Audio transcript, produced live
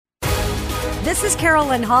This is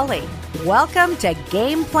Carolyn Hawley. Welcome to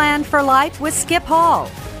Game Plan for Life with Skip Hall.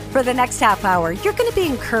 For the next half hour, you're going to be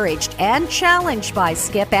encouraged and challenged by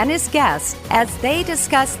Skip and his guests as they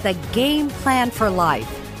discuss the game plan for life.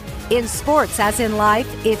 In sports, as in life,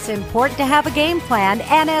 it's important to have a game plan,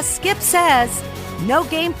 and as Skip says, no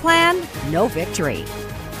game plan, no victory.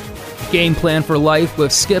 Game Plan for Life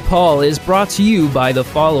with Skip Hall is brought to you by the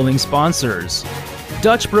following sponsors.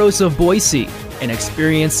 Dutch Bros of Boise, an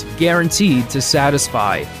experience guaranteed to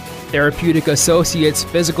satisfy. Therapeutic Associates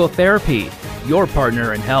Physical Therapy, your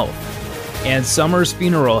partner in health. And Summers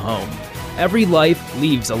Funeral Home. Every life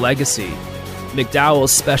leaves a legacy.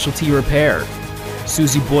 McDowell's Specialty Repair.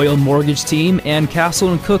 Susie Boyle Mortgage Team and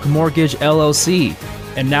Castle & Cook Mortgage LLC.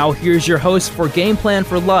 And now here's your host for Game Plan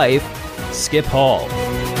for Life, Skip Hall.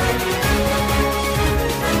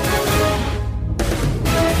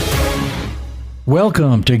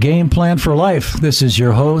 Welcome to Game Plan for Life. This is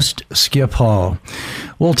your host, Skip Hall.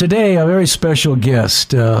 Well, today, a very special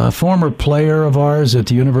guest, a former player of ours at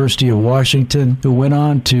the University of Washington who went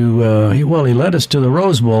on to, he led us to the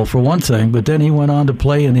Rose Bowl for one thing, but then he went on to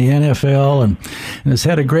play in the NFL and has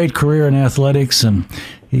had a great career in athletics, and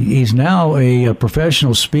he's now a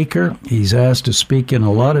professional speaker. He's asked to speak in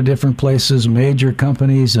a lot of different places, major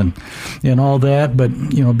companies and all that. But,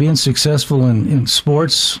 being successful in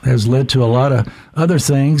sports has led to a lot of other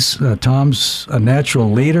things. Tom's a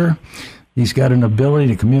natural leader. He's got an ability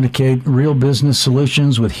to communicate real business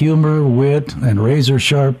solutions with humor, wit, and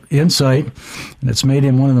razor-sharp insight, and it's made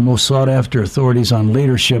him one of the most sought-after authorities on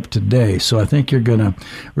leadership today. So I think you're going to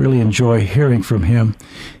really enjoy hearing from him.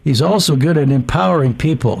 He's also good at empowering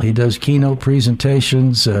people. He does keynote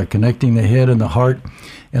presentations, connecting the head and the heart,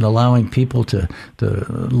 and allowing people to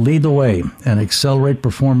lead the way and accelerate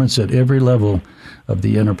performance at every level of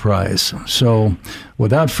the enterprise. So,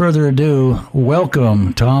 without further ado,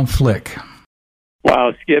 welcome, Tom Flick.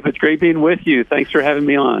 Wow, Skip, it's great being with you. Thanks for having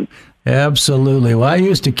me on. Absolutely. Well, I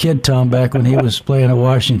used to kid Tom back when he was playing at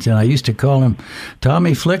Washington. I used to call him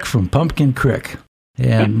Tommy Flick from Pumpkin Creek.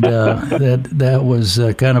 And that was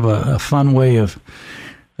kind of a fun way of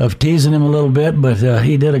teasing him a little bit, but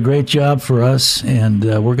he did a great job for us, and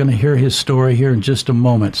we're going to hear his story here in just a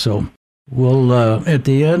moment. So we'll, at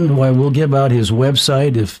the end, we'll give out his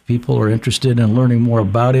website if people are interested in learning more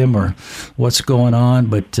about him or what's going on.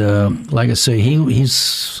 But like I say, he's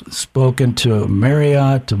spoken to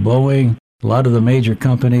Marriott, to Boeing, a lot of the major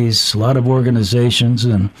companies, a lot of organizations,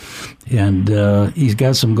 and he's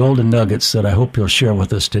got some golden nuggets that I hope he'll share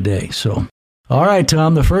with us today. So, all right,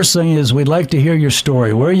 Tom, the first thing is we'd like to hear your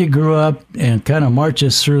story, where you grew up, and kind of march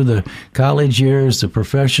us through the college years, the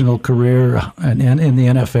professional career, and in the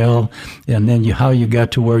NFL, and then how you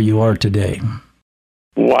got to where you are today.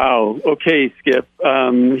 Wow. Okay, Skip.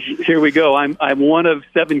 Here we go. I'm one of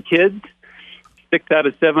 7 kids, 6 out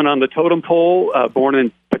of 7 on the totem pole, born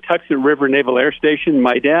in Patuxent River Naval Air Station.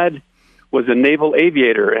 My dad was a naval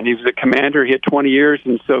aviator, and he was a commander. He had 20 years,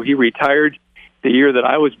 and so he retired the year that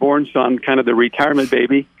I was born, so I'm kind of the retirement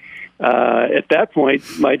baby. At that point,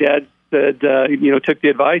 my dad said, took the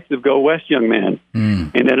advice of go west, young man,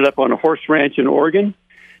 and ended up on a horse ranch in Oregon.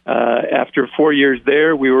 After 4 years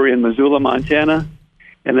there, we were in Missoula, Montana,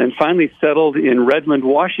 and then finally settled in Redmond,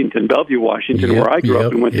 Washington, Bellevue, Washington, where I grew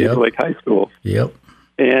up and went to Lake High School. Yep.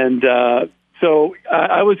 And so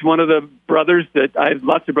I was one of the brothers that I had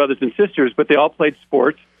lots of brothers and sisters, but they all played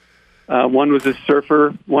sports. One was a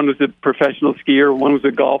surfer, one was a professional skier, one was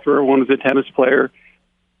a golfer, one was a tennis player.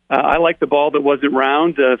 I liked the ball that wasn't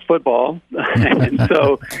round, football, and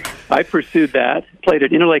so I pursued that. Played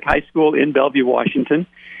at Interlake High School in Bellevue, Washington,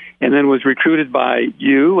 and then was recruited by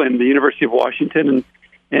you and the University of Washington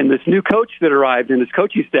and this new coach that arrived in his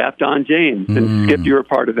coaching staff, Don James. And Skip, you were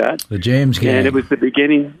part of that. The James Gang. And it was the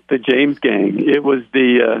James Gang. It was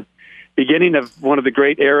the beginning of one of the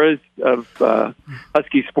great eras of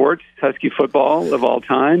Husky sports, Husky football of all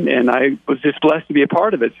time, and I was just blessed to be a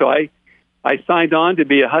part of it. So I signed on to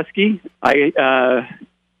be a Husky. I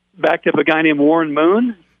backed up a guy named Warren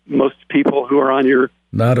Moon. Most people who are on your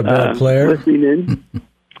not a bad player listening in.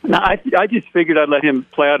 No, I just figured I'd let him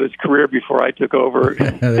play out his career before I took over.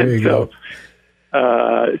 There you go.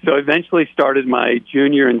 So eventually started my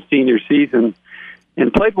junior and senior season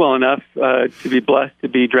and played well enough to be blessed to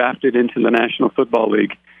be drafted into the National Football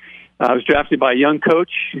League. I was drafted by a young coach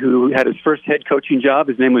who had his first head coaching job.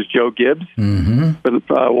 His name was Joe Gibbs for the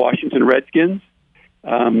Washington Redskins.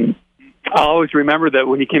 I'll always remember that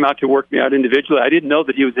when he came out to work me out individually, I didn't know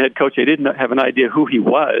that he was the head coach. I didn't have an idea who he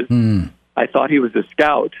was. I thought he was a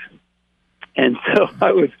scout. And so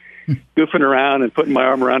I was goofing around and putting my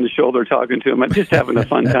arm around his shoulder, talking to him. I'm just having a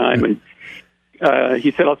fun time. And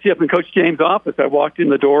he said, "I'll see you up in Coach James' office." I walked in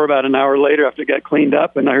the door about an hour later after I got cleaned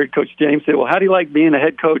up, and I heard Coach James say, "Well, how do you like being a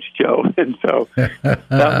head coach, Joe?" And so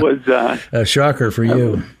that was a shocker for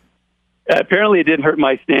you. Apparently, it didn't hurt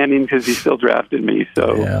my standing because he still drafted me.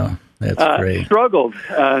 So yeah, that's great. Struggled,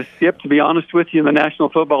 Skip, to be honest with you, in the National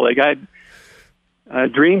Football League. I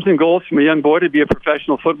had dreams and goals from a young boy to be a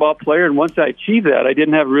professional football player, and once I achieved that, I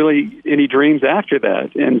didn't have really any dreams after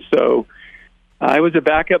that. And so I was a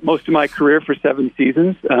backup most of my career for 7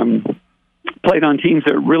 seasons, played on teams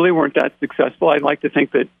that really weren't that successful. I'd like to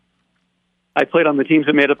think that I played on the teams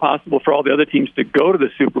that made it possible for all the other teams to go to the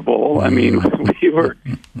Super Bowl. I mean,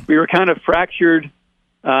 we were kind of fractured,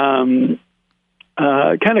 kind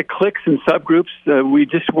of cliques and subgroups. We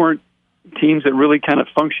just weren't teams that really kind of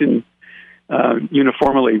functioned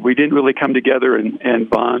uniformly. We didn't really come together and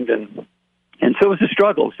bond, and so it was a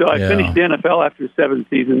struggle. So I finished the NFL after 7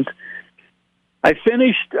 seasons. I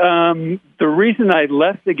finished, the reason I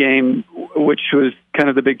left the game, which was kind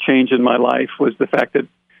of the big change in my life, was the fact that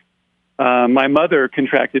my mother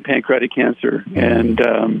contracted pancreatic cancer, and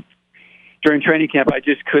during training camp, I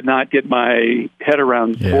just could not get my head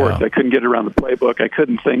around sports. I couldn't get around the playbook. I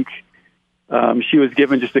couldn't think. She was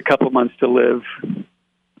given just a couple months to live,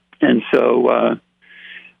 and so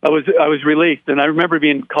I was released. And I remember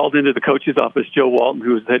being called into the coach's office, Joe Walton,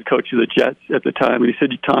 who was the head coach of the Jets at the time, and he said,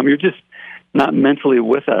 "Tom, you're just not mentally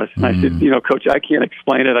with us." And I said, "Coach, I can't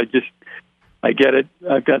explain it. I get it.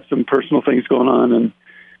 I've got some personal things going on."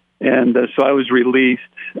 And so I was released.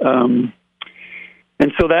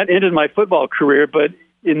 And so that ended my football career. But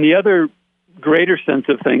in the other greater sense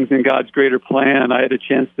of things, in God's greater plan, I had a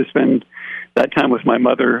chance to spend that time with my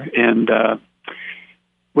mother, and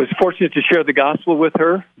was fortunate to share the gospel with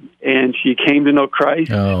her. And she came to know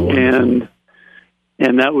Christ. Oh,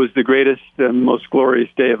 and that was the greatest and most glorious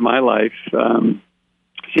day of my life.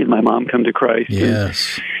 She and my mom come to Christ.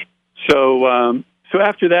 Yes. And so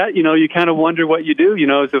after that, you kind of wonder what you do,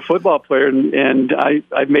 as a football player. And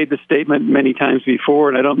I've made the statement many times before,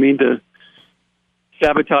 and I don't mean to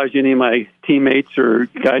sabotage any of my teammates or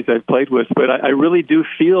guys I've played with, but I really do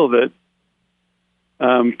feel that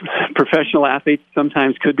professional athletes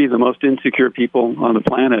sometimes could be the most insecure people on the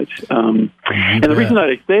planet. And the reason that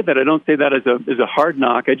I say that, I don't say that as a hard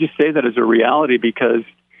knock. I just say that as a reality because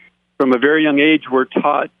from a very young age, we're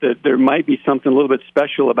taught that there might be something a little bit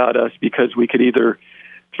special about us because we could either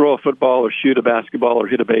throw a football or shoot a basketball or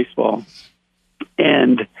hit a baseball.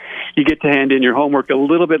 And you get to hand in your homework a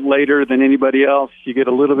little bit later than anybody else. You get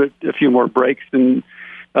a few more breaks than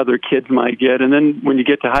other kids might get. And then when you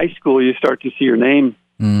get to high school, you start to see your name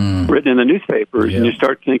written in the newspapers, and you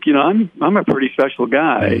start to think, I'm a pretty special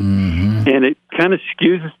guy. And it kind of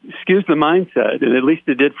skews the mindset, and at least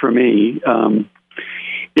it did for me.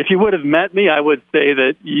 If you would have met me, I would say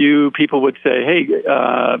that people would say, "Hey,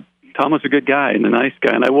 Tom was a good guy and a nice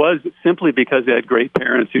guy." And I was, simply because I had great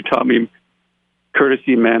parents who taught me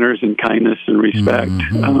courtesy, manners, and kindness and respect.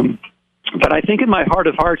 But I think in my heart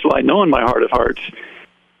of hearts, I know in my heart of hearts,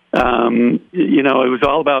 it was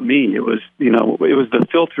all about me. It was, it was the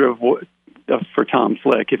filter for Tom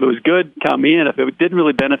Flick. If it was good, count me in. If it didn't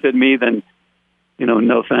really benefit me, then,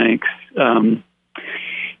 no thanks.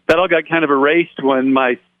 That all got kind of erased when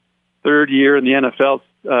my third year in the NFL,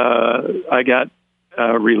 I got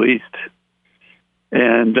released.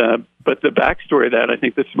 And but the backstory of that, I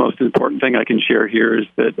think that's the most important thing I can share here, is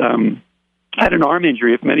that I had an arm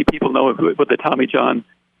injury. If many people know what the Tommy John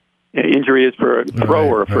injury is for a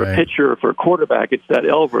thrower, for a pitcher, for a quarterback, it's that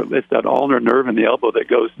elbow, it's that ulnar nerve in the elbow that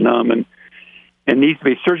goes numb and needs to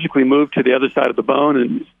be surgically moved to the other side of the bone.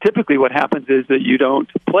 And typically what happens is that you don't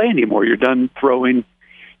play anymore. You're done throwing.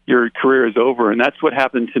 Your career is over. And that's what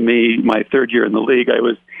happened to me my third year in the league. I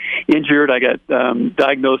was injured. I got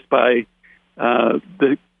diagnosed by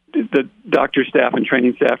the doctor staff and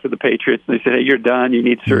training staff for the Patriots. And they said, "Hey, you're done. You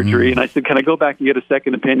need surgery." And I said, "Can I go back and get a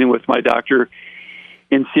second opinion with my doctor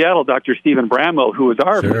in Seattle, Dr. Stephen Bramwell, who was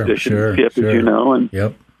our physician, Skip, as you know?" And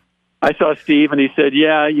I saw Steve, and he said,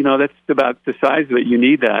 "Yeah, that's about the size of it. You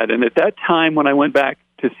need that." And at that time, when I went back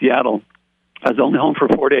to Seattle, I was only home for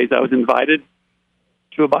 4 days. I was invited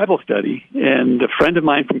to a Bible study, and a friend of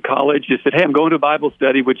mine from college just said, "Hey, I'm going to a Bible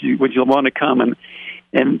study. Would you want to come?"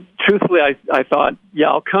 And truthfully, I thought, yeah,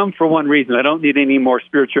 I'll come for one reason. I don't need any more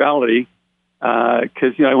spirituality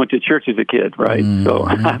because I went to church as a kid, right? So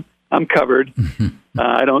I'm covered.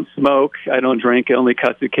 I don't smoke. I don't drink. I only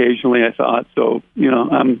cuss occasionally, I thought. So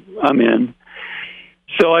I'm in.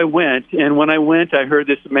 So I went, and when I went, I heard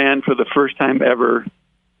this man for the first time ever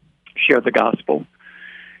share the gospel.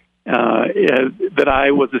 that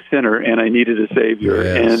I was a sinner and I needed a Savior.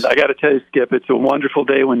 Yes. And I got to tell you, Skip, it's a wonderful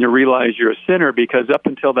day when you realize you're a sinner, because up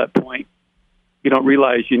until that point, you don't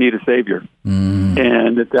realize you need a Savior.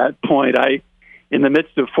 And at that point, in the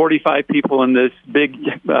midst of 45 people in this big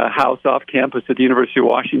house off campus at the University of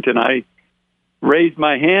Washington, I raised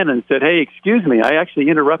my hand and said, "Hey, excuse me." I actually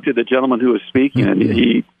interrupted the gentleman who was speaking, and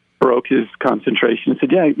he broke his concentration and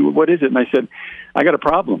said, "Yeah, what is it?" And I said, "I got a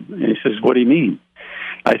problem." And he says, "What do you mean?"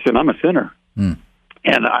 I said, "I'm a sinner, and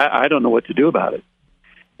I don't know what to do about it."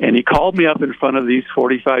 And he called me up in front of these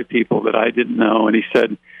 45 people that I didn't know, and he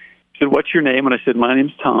said, "What's your name?" And I said, "My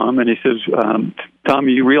name's Tom." And he says, "Tom,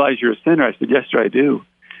 you realize you're a sinner?" I said, "Yes, sir, I do."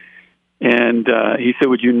 And he said,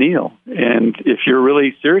 "Would you kneel? And if you're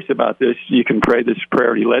really serious about this, you can pray this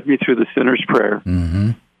prayer." He led me through the sinner's prayer.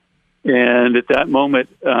 And at that moment,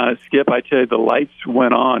 Skip, I tell you, the lights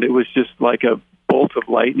went on. It was just like a bolt of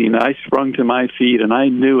lightning. I sprung to my feet, and I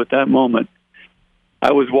knew at that moment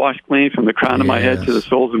I was washed clean from the crown of my head to the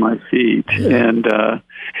soles of my feet. And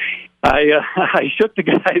I shook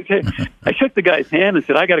the guy's hand and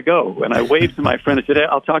said, "I got to go." And I waved to my friend and said, "Hey,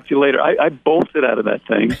 I'll talk to you later." I bolted out of that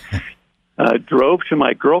thing, drove to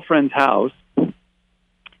my girlfriend's house,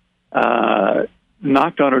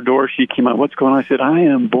 knocked on her door. She came out. "What's going on?" I said, "I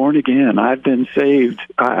am born again. I've been saved.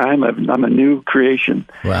 I'm a new creation."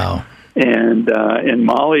 Wow. And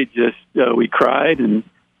Molly just, we cried, and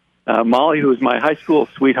Molly, who was my high school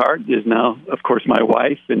sweetheart, is now, of course, my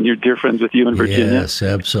wife, and you're dear friends with you in Virginia. Yes,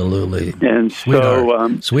 absolutely. And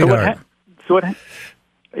sweetheart. Sweetheart.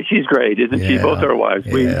 She's great, isn't she? Both our wives.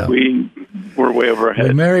 Yeah. We were way over our heads.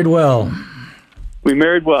 We married well.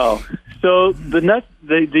 So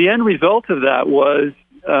the end result of that was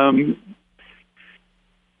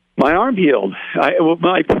my arm healed.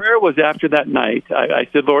 My prayer was after that night. I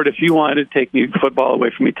said, "Lord, if you want to take football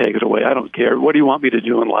away from me, take it away. I don't care. What do you want me to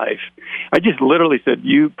do in life?" I just literally said,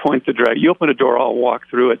 "You point the drag. You open a door, I'll walk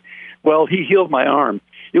through it." Well, he healed my arm.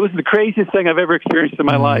 It was the craziest thing I've ever experienced in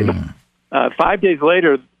my life. 5 days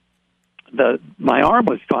later, my arm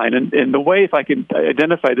was fine. And the way, if I can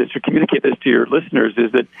identify this or communicate this to your listeners,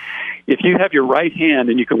 is that if you have your right hand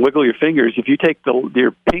and you can wiggle your fingers, if you take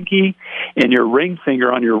your pinky and your ring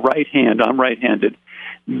finger on your right hand, I'm right-handed,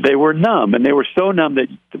 they were numb. And they were so numb that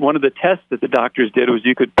one of the tests that the doctors did was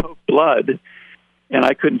you could poke blood, and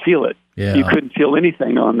I couldn't feel it. Yeah. You couldn't feel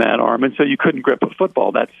anything on that arm, and so you couldn't grip a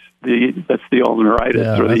football. That's the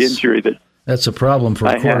ulnaritis, or the injury that's a problem for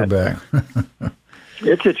a quarterback.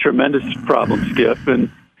 It's a tremendous problem, Skip. And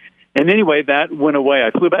anyway, that went away. I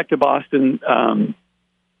flew back to Boston.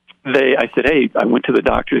 I said, "Hey," I went to the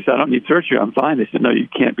doctor. He said, "I don't need surgery. I'm fine." They said, "No, you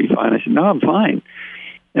can't be fine." I said, "No, I'm fine."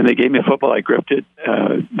 And they gave me a football. I gripped it.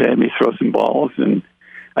 They had me throw some balls. And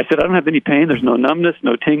I said, "I don't have any pain. There's no numbness,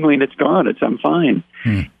 no tingling. It's gone. I'm fine."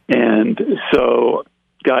 And so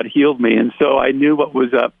God healed me. And so I knew what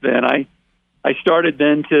was up then. I started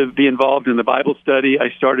then to be involved in the Bible study. I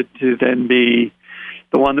started to then be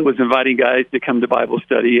the one that was inviting guys to come to Bible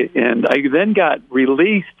study. And I then got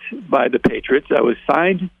released by the Patriots. I was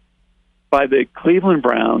signed by the Cleveland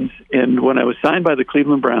Browns. And when I was signed by the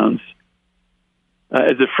Cleveland Browns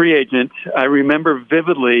as a free agent, I remember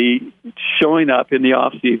vividly showing up in the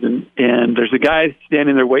off season, and there's a guy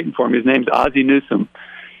standing there waiting for me. His name's Ozzie Newsome.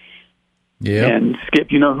 Yeah. And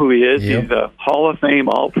Skip, you know who he is. Yep. He's a Hall of Fame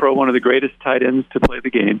All-Pro, one of the greatest tight ends to play the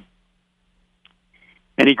game.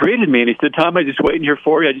 And he greeted me, and he said, "Tom, I'm just waiting here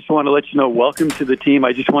for you. I just want to let you know, welcome to the team.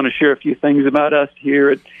 I just want to share a few things about us here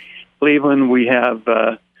at Cleveland. We have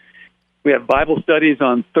Bible studies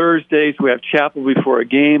on Thursdays. We have chapel before a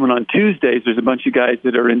game. And on Tuesdays, there's a bunch of guys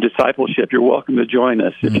that are in discipleship. You're welcome to join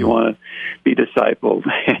us if you want to be discipled."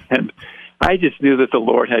 And I just knew that the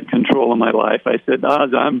Lord had control of my life. I said,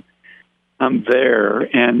 "Oz, I'm there."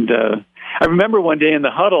 And I remember one day in the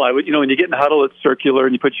huddle, when you get in the huddle, it's circular,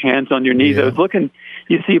 and you put your hands on your knees. Yeah. I was looking,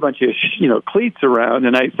 you see a bunch of cleats around,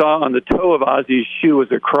 and I saw on the toe of Ozzie's shoe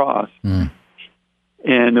was a cross.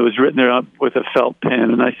 And it was written there up with a felt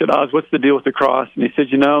pen. And I said, "Oz, what's the deal with the cross?" And he said,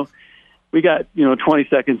 "We got 20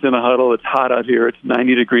 seconds in a huddle. It's hot out here. It's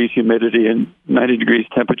 90 degrees humidity and 90 degrees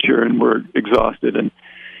temperature, and we're exhausted." And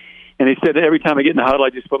he said, "Every time I get in the huddle, I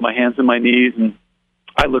just put my hands on my knees, and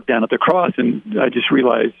I look down at the cross, and I just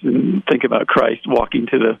realize and think about Christ walking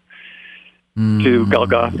to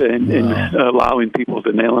Golgotha and allowing people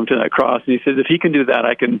to nail him to that cross." And he says, "If he can do that,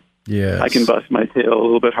 I can bust my tail a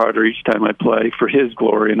little bit harder each time I play for his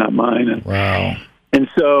glory and not mine." And, wow. And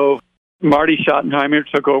so Marty Schottenheimer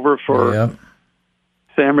took over for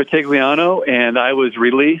Sam Ratigliano, and I was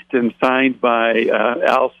released and signed by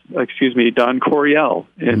Don Coryell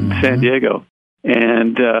in San Diego.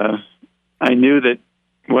 And I knew that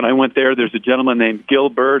when I went there, there's a gentleman named Gil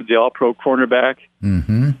Bird, the all-pro cornerback,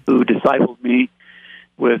 who discipled me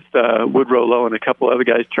with Woodrow Lowe and a couple other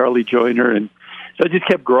guys, Charlie Joyner. And so I just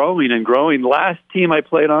kept growing and growing. The last team I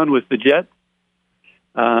played on was the Jets.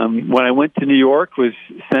 When I went to New York, was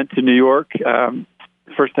sent to New York, the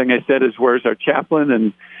first thing I said is, "Where's our chaplain?"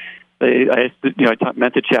 And I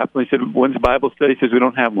met the chaplain. He said, "When's Bible study?" He says, "We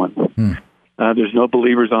don't have one. There's no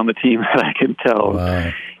believers on the team that I can tell."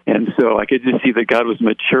 Wow. And so I could just see that God was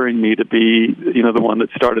maturing me to be, the one that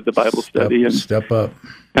started the Bible study and step up,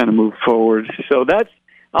 kind of move forward. So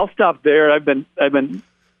I'll stop there. I've been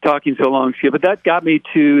talking so long, but that got me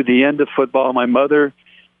to the end of football. My mother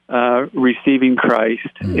receiving Christ,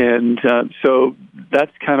 and so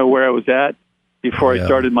that's kind of where I was at before I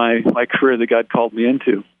started my career that God called me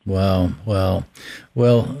into. Wow. Well,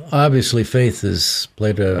 obviously faith has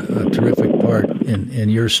played a terrific part in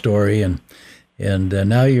your story, and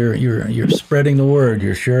now you're spreading the word.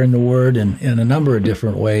 You're sharing the word in a number of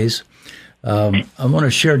different ways. I want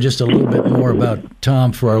to share just a little bit more about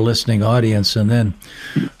Tom for our listening audience, and then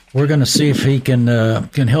we're going to see if he can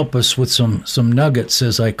help us with some nuggets,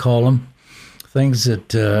 as I call them, things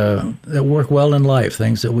that work well in life,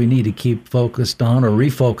 things that we need to keep focused on or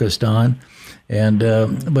refocused on. And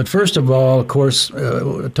but first of all, of course,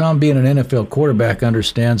 Tom, being an NFL quarterback,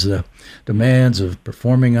 understands the demands of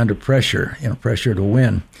performing under pressure, pressure to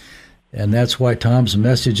win. And that's why Tom's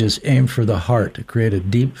message is aimed for the heart, to create a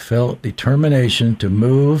deep felt determination to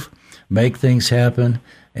move, make things happen,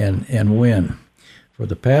 and win. For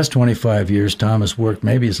the past 25 years, Tom has worked,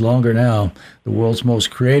 maybe it's longer now, the world's most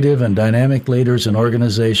creative and dynamic leaders and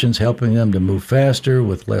organizations, helping them to move faster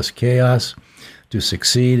with less chaos, to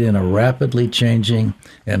succeed in a rapidly changing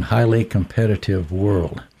and highly competitive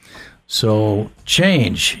world. So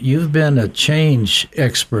change, you've been a change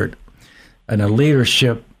expert and a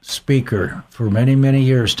leadership speaker for many, many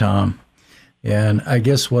years, Tom. And I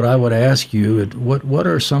guess what I would ask you, what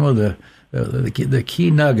are some of the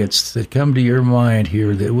key nuggets that come to your mind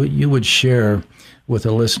here that you would share with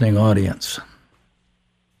a listening audience?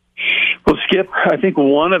 Well, Skip, I think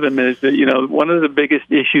one of them is that, one of the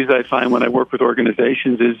biggest issues I find when I work with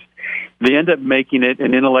organizations is they end up making it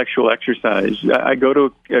an intellectual exercise. I go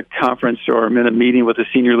to a conference or I'm in a meeting with a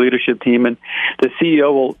senior leadership team, and the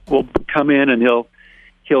CEO will come in and he'll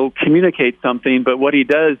communicate something, but what he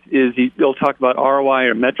does is he'll talk about ROI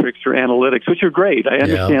or metrics or analytics, which are great. I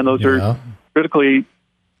understand those are critically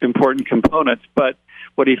important components, but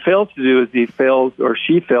what he fails to do is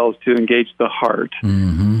she fails to engage the heart.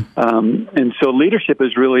 And so leadership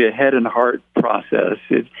is really a head and heart process.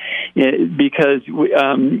 Because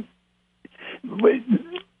the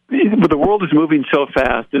world is moving so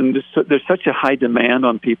fast, and there's such a high demand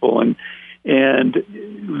on people, and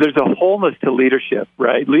there's a wholeness to leadership,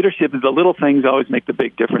 right? Leadership is the little things always make the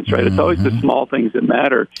big difference, right? It's always the small things that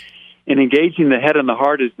matter. And engaging the head and the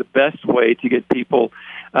heart is the best way to get people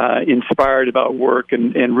inspired about work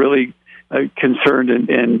and really concerned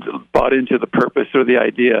and bought into the purpose or the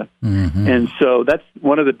idea. And so that's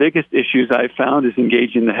one of the biggest issues I've found is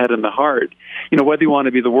engaging the head and the heart. Whether you want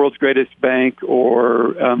to be the world's greatest bank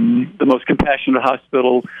or the most compassionate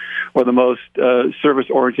hospital or the most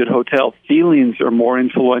service-oriented hotel, feelings are more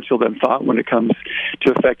influential than thought when it comes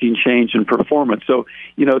to affecting change and performance. So,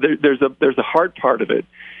 there's a heart part of it.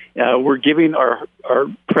 We're giving our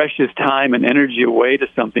precious time and energy away to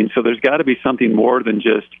something, so there's got to be something more than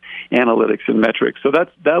just analytics and metrics. So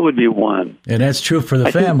that would be one. And that's true for the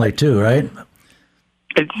family too, right?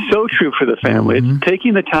 It's so true for the family. It's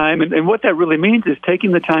taking the time, and what that really means is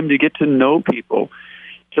taking the time to get to know people,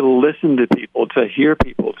 to listen to people, to hear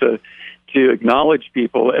people, to acknowledge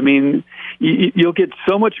people. I mean, you'll get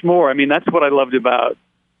so much more. I mean, that's what I loved about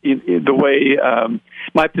in the way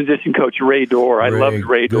my position coach, Ray Dorr. I loved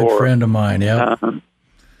Ray Dorr. Good friend of mine,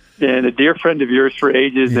 and a dear friend of yours for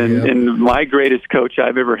ages, and my greatest coach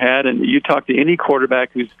I've ever had. And you talk to any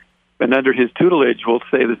quarterback who's been under his tutelage will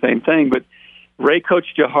say the same thing. But Ray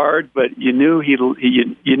coached you hard, but you knew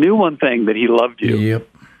you knew one thing, that he loved you.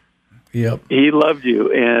 Yep. He loved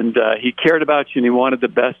you, and he cared about you, and he wanted the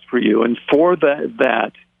best for you. And for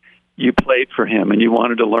that, you played for him, and you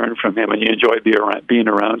wanted to learn from him, and you enjoyed being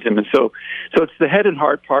around him. And so it's the head and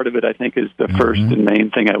heart part of it, I think, is the first and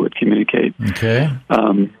main thing I would communicate. Okay.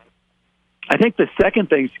 I think the second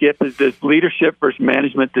thing, Skip, is this leadership versus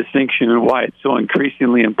management distinction and why it's so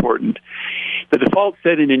increasingly important. The default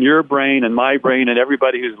setting in your brain and my brain and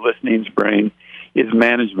everybody who's listening's brain is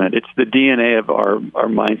management. It's the DNA of our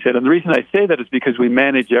mindset. And the reason I say that is because we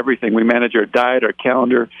manage everything. We manage our diet, our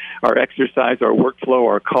calendar, our exercise, our workflow,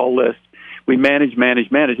 our call list. We manage.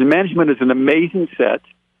 And management is an amazing set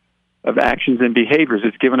of actions and behaviors.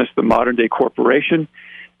 It's given us the modern-day corporation.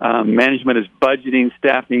 Management is budgeting,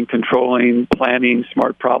 staffing, controlling, planning,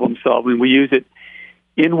 smart problem solving. We use it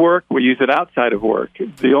in work. We use it outside of work.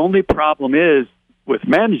 The only problem is with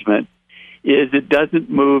management is it doesn't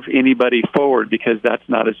move anybody forward because that's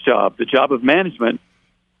not its job. The job of management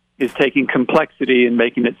is taking complexity and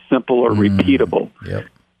making it simple or repeatable. Yep.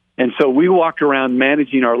 And so we walk around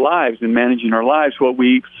managing our lives. What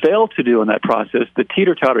we fail to do in that process, the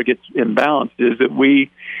teeter-totter gets imbalanced, is that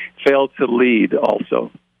we fail to lead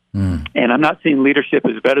also. And I'm not saying leadership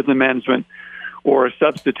is better than management or a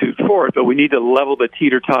substitute for it, but we need to level the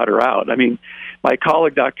teeter-totter out. I mean, my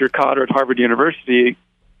colleague, Dr. Cotter at Harvard University,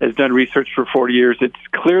 has done research for 40 years. It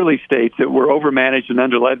clearly states that we're overmanaged and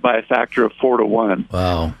underled by a factor of 4 to 1.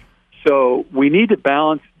 Wow. So we need to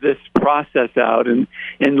balance this process out. And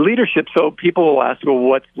leadership, so people will ask, well,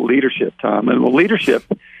 what's leadership, Tom? And well, leadership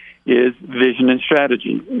is vision and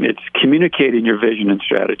strategy. It's communicating your vision and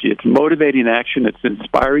strategy. It's motivating action. It's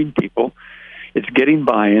inspiring people. It's getting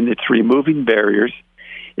buy-in. It's removing barriers.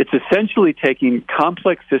 It's essentially taking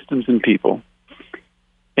complex systems and people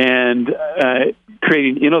and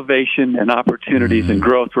creating innovation and opportunities and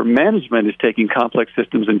growth, where management is taking complex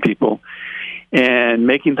systems and people and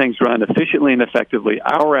making things run efficiently and effectively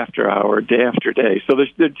hour after hour, day after day. So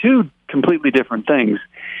they're two completely different things.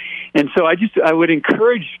 And so I would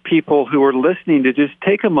encourage people who are listening to just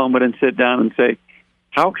take a moment and sit down and say,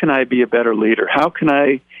 how can I be a better leader?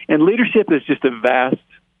 And leadership is just a vast,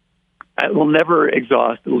 I will never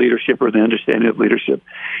exhaust the leadership or the understanding of leadership.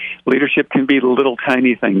 Leadership can be the little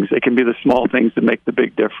tiny things. It can be the small things that make the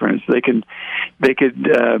big difference. They could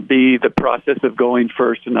be the process of going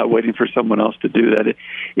first and not waiting for someone else to do that.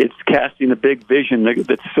 It's casting a big vision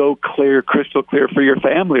that's so clear, crystal clear for your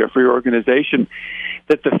family or for your organization,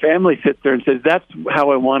 that the family sits there and says, that's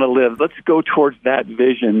how I want to live. Let's go towards that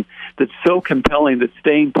vision that's so compelling that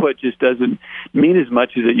staying put just doesn't mean as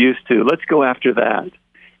much as it used to. Let's go after that.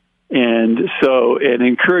 And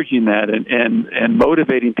encouraging that and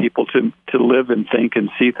motivating people to live and think and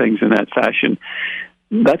see things in that fashion,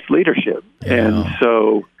 that's leadership. Yeah. And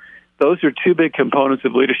so those are two big components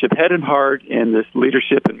of leadership, head and heart, and this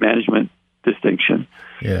leadership and management distinction.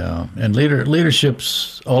 Yeah, and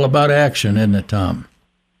leadership's all about action, isn't it, Tom?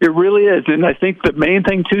 It really is. And I think the main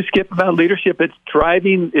thing, too, Skip, about leadership, it's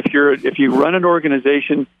driving, if you run an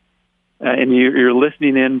organization, and you're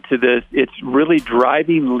listening in to this, it's really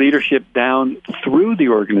driving leadership down through the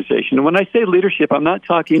organization. And when I say leadership, I'm not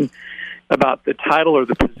talking about the title or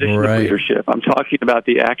the position of leadership. I'm talking about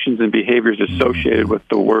the actions and behaviors associated with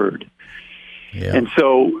the word. Yeah. And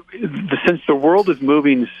so since the world is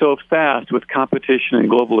moving so fast with competition and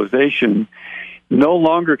globalization, no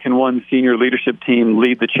longer can one senior leadership team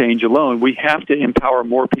lead the change alone. We have to empower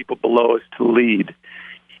more people below us to lead.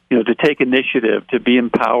 To take initiative, to be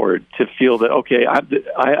empowered, to feel that, okay, I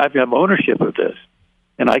have ownership of this,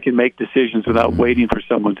 and I can make decisions without waiting for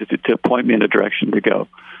someone to point me in a direction to go.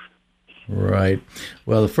 Right.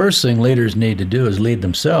 Well, the first thing leaders need to do is lead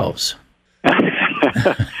themselves.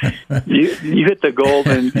 You hit the gold,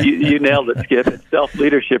 and you nailed it, Skip. It's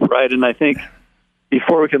self-leadership, right? And I think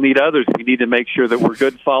before we can lead others, we need to make sure that we're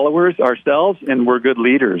good followers ourselves and we're good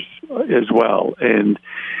leaders as well. And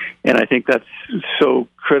I think that's so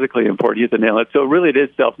critically important. You hit the nail on it. So really it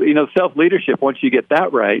is self-leadership. Once you get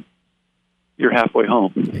that right, you're halfway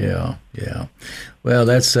home. Yeah. Well,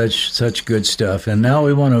 that's such good stuff. And now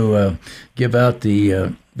we want to give out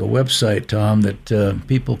the website, Tom, that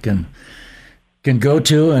people can go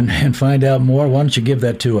to and find out more. Why don't you give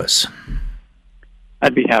that to us?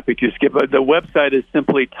 I'd be happy to, Skip. The website is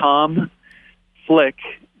simply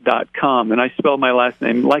tomflick.com, and I spell my last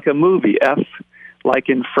name like a movie, F like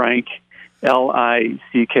in Frank,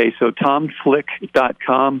 L-I-C-K. So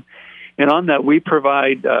tomflick.com. And on that, we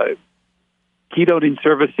provide keynoting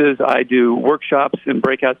services. I do workshops and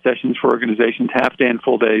breakout sessions for organizations, half day and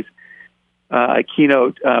full days. I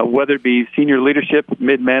keynote, whether it be senior leadership,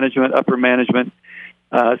 mid-management, upper management,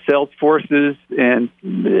 sales forces, and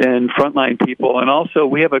frontline people. And also,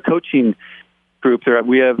 we have a coaching group there.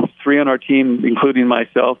 We have 3 on our team, including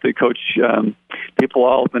myself, that coach people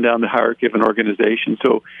all up and down the hierarchy of an organization.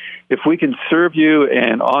 So if we can serve you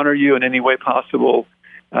and honor you in any way possible,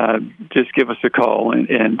 just give us a call.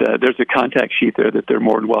 And there's a contact sheet there that they're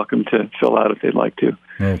more than welcome to fill out if they'd like to.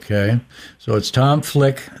 Okay. So it's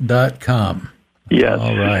tomflick.com. Yes.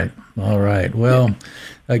 All right. Well,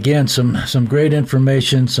 again, some great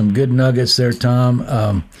information, some good nuggets there,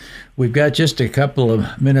 Tom. We've got just a couple of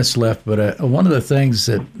minutes left, but one of the things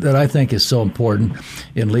that I think is so important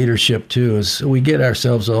in leadership, too, is we get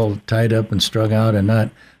ourselves all tied up and strung out and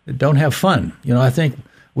don't have fun. I think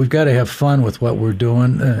we've got to have fun with what we're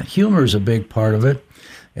doing. Humor is a big part of it.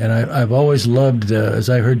 And I've always loved, as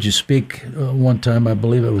I heard you speak one time, I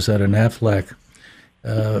believe it was at an AFLAC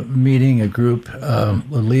meeting, a group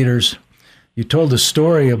of leaders. You told a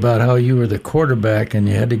story about how you were the quarterback and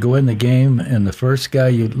you had to go in the game, and the first guy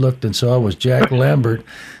you looked and saw was Jack Lambert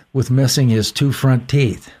with missing his 2 front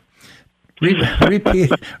teeth.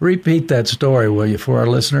 Repeat that story, will you, for our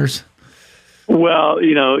listeners? Well,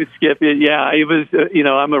 Skip, it was,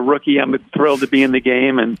 I'm a rookie. I'm thrilled to be in the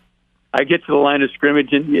game, and I get to the line of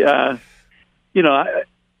scrimmage, and,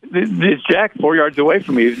 there's Jack 4 yards away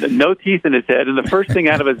from me, no teeth in his head, and the first thing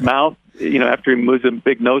out of his mouth, after he moves a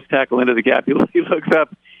big nose tackle into the gap, he looks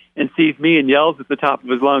up and sees me and yells at the top of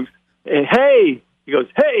his lungs, "Hey!" He goes,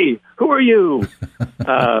 "Hey, who are you?"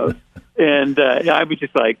 And I was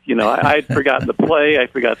just like, I'd forgotten the play. I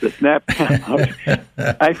forgot the snap count.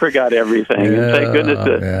 I forgot everything. And thank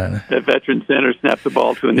goodness the veteran center snapped the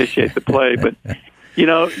ball to initiate the play. But,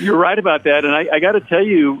 you're right about that. And I got to tell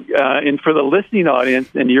you, and for the listening audience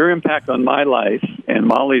and your impact on my life and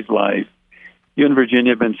Molly's life, you and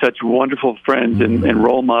Virginia have been such wonderful friends and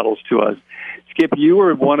role models to us. Skip, you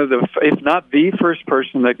were one of the, if not the first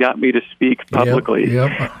person that got me to speak publicly.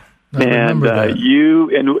 Yep. And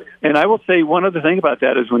and I will say one other thing about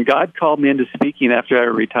that is when God called me into speaking after I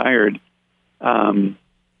retired,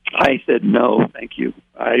 I said no, thank you.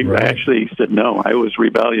 I actually said no. I was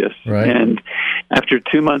rebellious. Right. And after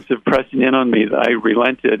 2 months of pressing in on me, I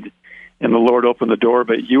relented, and the Lord opened the door.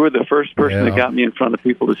 But you were the first person that got me in front of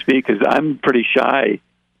people to speak, because I'm pretty shy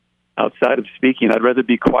outside of speaking. I'd rather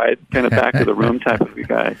be quiet, kind of back of the room type of a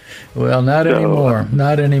guy. Well, not anymore.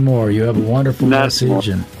 Not anymore. You have a wonderful message,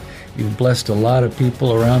 and you've blessed a lot of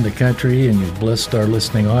people around the country, and you've blessed our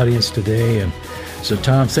listening audience today. And so,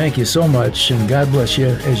 Tom, thank you so much, and God bless you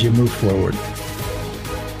as you move forward.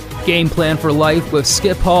 Game Plan for Life with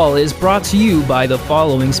Skip Hall is brought to you by the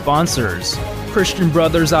following sponsors: Christian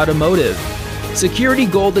Brothers Automotive, Security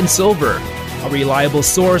Gold and Silver, a reliable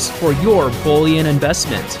source for your bullion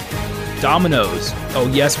investment; Domino's, oh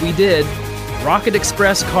yes we did; Rocket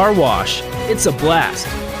Express Car Wash, it's a blast;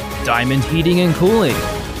 Diamond Heating and Cooling;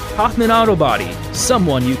 Hoffman Auto Body,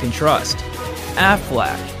 someone you can trust;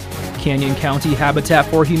 AFLAC, Canyon County Habitat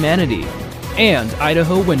for Humanity; and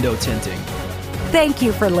Idaho Window Tinting. Thank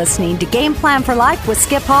you for listening to Game Plan for Life with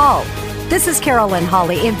Skip Hall. This is Carolyn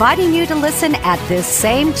Hawley inviting you to listen at this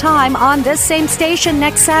same time on this same station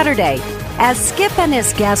next Saturday as Skip and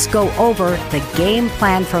his guests go over the Game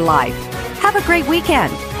Plan for Life. Have a great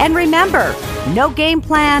weekend. And remember, no game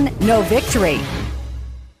plan, no victory.